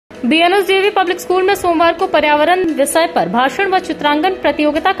NS public school में सोमवार को पर्यावरण विषय पर भाषण व चित्रांकन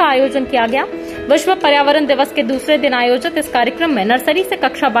प्रतियोगिता का आयोजन किया गया। विश्व पर्यावरण दिवस के दूसरे दिन आयोजित इस कार्यक्रम में नर्सरी से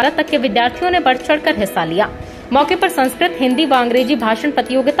कक्षा 12 तक के विद्यार्थियों ने बढ़ चढ़कर हिस्सा लिया। मौके पर संस्कृत, हिंदी व अंग्रेजी भाषण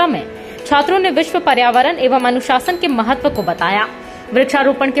प्रतियोगिता में छात्रों ने विश्व पर्यावरण एवं अनुशासन के महत्व को बताया,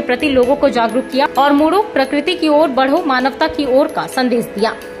 वृक्षारोपण के प्रति लोगों को जागरूक किया और मुड़ो प्रकृति की ओर बढ़ो मानवता की ओर का संदेश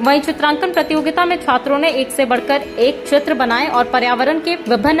दिया। वहीं चित्रांकन प्रतियोगिता में छात्रों ने एक से बढ़कर एक चित्र बनाए और पर्यावरण के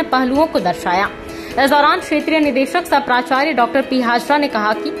विभिन्न पहलुओं को दर्शाया। इस दौरान क्षेत्रीय निदेशक सह प्राचार्य डॉक्टर पी हाजरा ने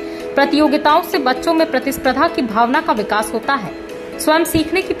कहा कि प्रतियोगिताओं से बच्चों में प्रतिस्पर्धा की भावना का विकास होता है, स्वयं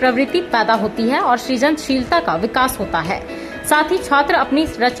सीखने की प्रवृत्ति पैदा होती है और सृजनशीलता का विकास होता है। साथ ही छात्र अपनी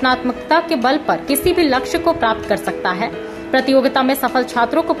रचनात्मकता के बल पर किसी भी लक्ष्य को प्राप्त कर सकता है। प्रतियोगिता में सफल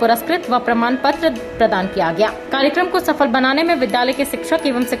छात्रों को पुरस्कृत व प्रमाण पत्र प्रदान किया गया। कार्यक्रम को सफल बनाने में विद्यालय के शिक्षक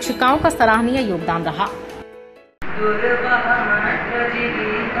एवं शिक्षिकाओं का सराहनीय योगदान रहा।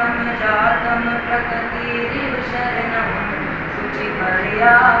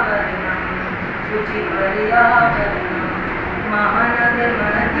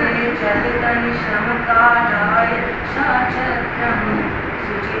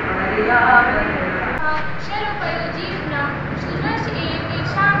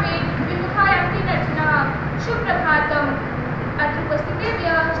 सुप्रभातम्। अत्र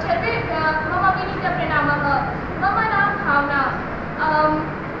उपस्थितेभ्यः सर्वेभ्यः मम विनीतप्रणामः। मम नाम भावना। अहं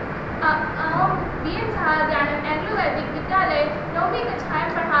बीएन सहाध्यानम् एङ्ग्लो-वैदिक विद्यालये 9वीं कक्षायां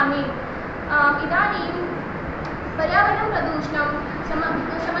पठामि। इदानीं पर्यावरण प्रदूषणं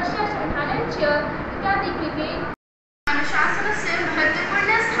समस्या समाधानं च इत्यादि कृते अनुशासनस्य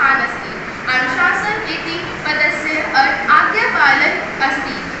महत्वपूर्णं स्थानम् अस्ति। अनुशासन इति पदस्य आज्ञापालनम्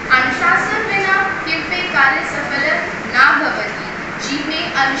अस्ति। अनुशासन विना किमपि कार्य सफल न भवति। जीवने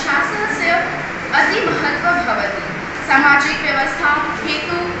अनुशासनस्य अतिमहत्वं भवति। सामाजिक व्यवस्था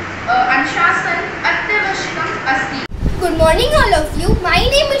हेतु अनुशासन अत्यावश्यकम् अस्ति। Good morning all of you. My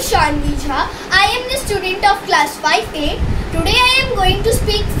name is Shanvi Jha. I am the student of class 5A. Today I am going to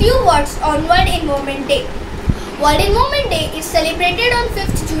speak few words on World Environment Day. World Environment Day is celebrated on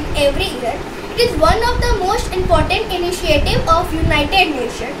 5th June every year. It is one of the most important initiatives of United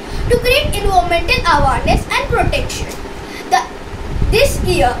Nations to create environmental awareness and protection. This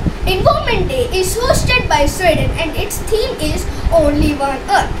year, Environment Day is hosted by Sweden and its theme is Only One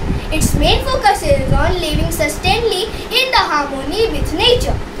Earth. Its main focus is on living sustainably in the harmony with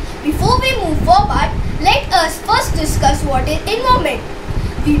nature. Before we move forward, let us first discuss what is environment.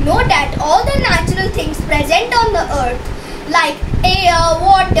 We know that all the natural things present on the earth like air,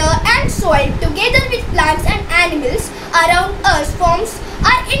 water and soil together with plants and animals around us forms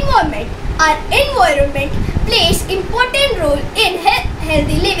our environment. Our environment plays important role in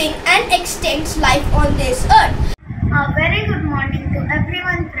healthy living and extends life on this earth. A very good morning to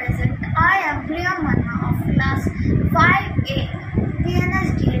everyone present. I am Priya Manna of class 5A, NS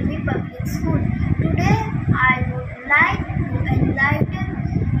Public School. Today I would like to enlighten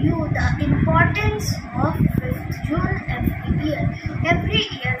you the importance of 5th June every year. Every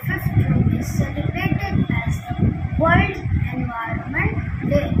year 5th June is celebrated as the World Environment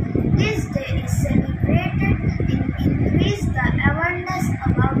Day. This day is celebrated to increase the awareness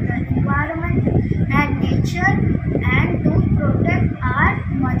about the environment and nature and to protect our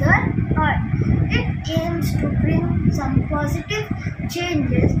Mother Earth. It aims to bring some positive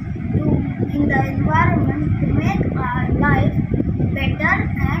changes in the environment to make our life better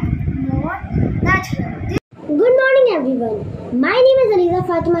and more natural. Good morning everyone. My name is Aliza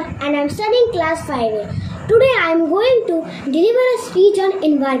Fatima and I am studying class 5A. Today I am going to deliver a speech on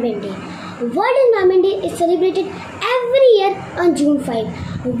Environment Day. World Environment Day is celebrated every year on June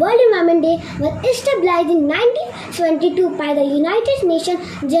 5. World Environment Day was established in 1922 by the United Nations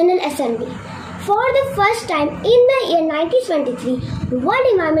General Assembly. For the first time in the year 1923, World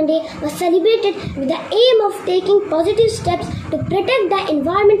Environment Day was celebrated with the aim of taking positive steps to protect the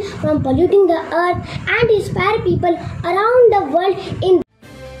environment from polluting the earth and inspire people around the world in